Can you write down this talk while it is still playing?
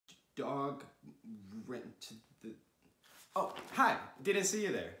dog went to the... Oh, hi. Didn't see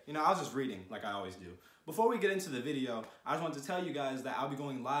you there. You know, I was just reading like I always do. Before we get into the video, I just wanted to tell you guys that I'll be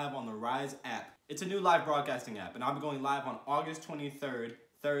going live on the Rise app. It's a new live broadcasting app, and I'll be going live on August 23rd,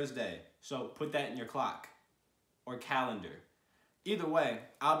 Thursday. So put that in your clock or calendar. Either way,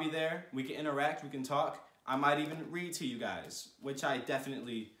 I'll be there. We can interact, we can talk. I might even read to you guys, which I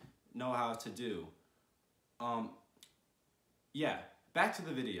definitely know how to do. Yeah, back to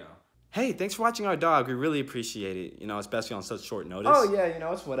the video. Hey, thanks for watching our dog. We really appreciate it, you know, especially on such short notice. Oh, yeah, you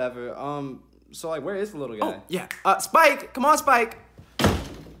know, it's whatever. So, like, where is the little guy? Oh, yeah. Spike! Come on, Spike!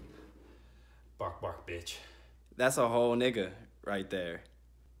 Bark, bark, bitch. That's a whole nigga right there.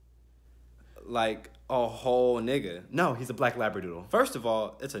 Like, a whole nigga. No, he's a black labradoodle. First of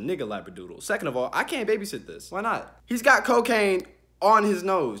all, it's a nigga labradoodle. Second of all, I can't babysit this. Why not? He's got cocaine on his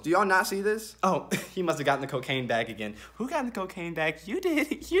nose. Do y'all not see this? Oh, he must have gotten the cocaine bag again. Who got the cocaine bag? You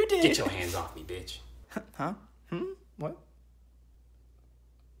did. You did. Get your hands off me, bitch. Huh? What?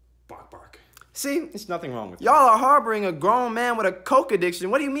 Bark, bark. See, there's nothing wrong with y'all are harboring a grown man with a coke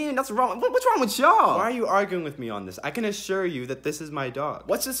addiction. What do you mean? That's wrong. What's wrong with y'all? Why are you arguing with me on this? I can assure you that this is my dog.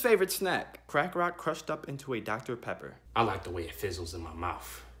 What's his favorite snack? Crack Rock crushed up into a Dr. Pepper. I like the way it fizzles in my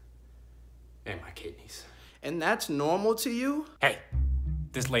mouth. And my kidneys. And that's normal to you? Hey,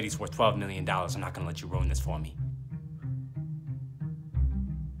 this lady's worth $12 million. I'm not gonna let you ruin this for me.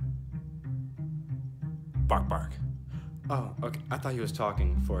 Bark, bark. Oh, okay. I thought he was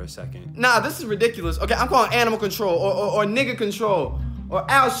talking for a second. Nah, this is ridiculous. Okay, I'm calling animal control or nigga control or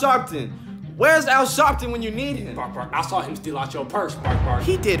Al Sharpton. Where's Al Sharpton when you need him? Bark, bark. I saw him steal out your purse, bark, bark.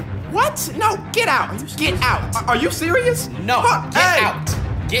 He did what? No, get out. Get out. Are you serious? No, get out.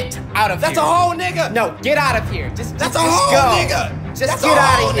 Get out of here. That's a whole nigga. No, get out of here. That's a whole go. nigga. Just get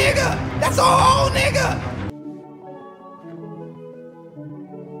out of here. That's a whole nigga.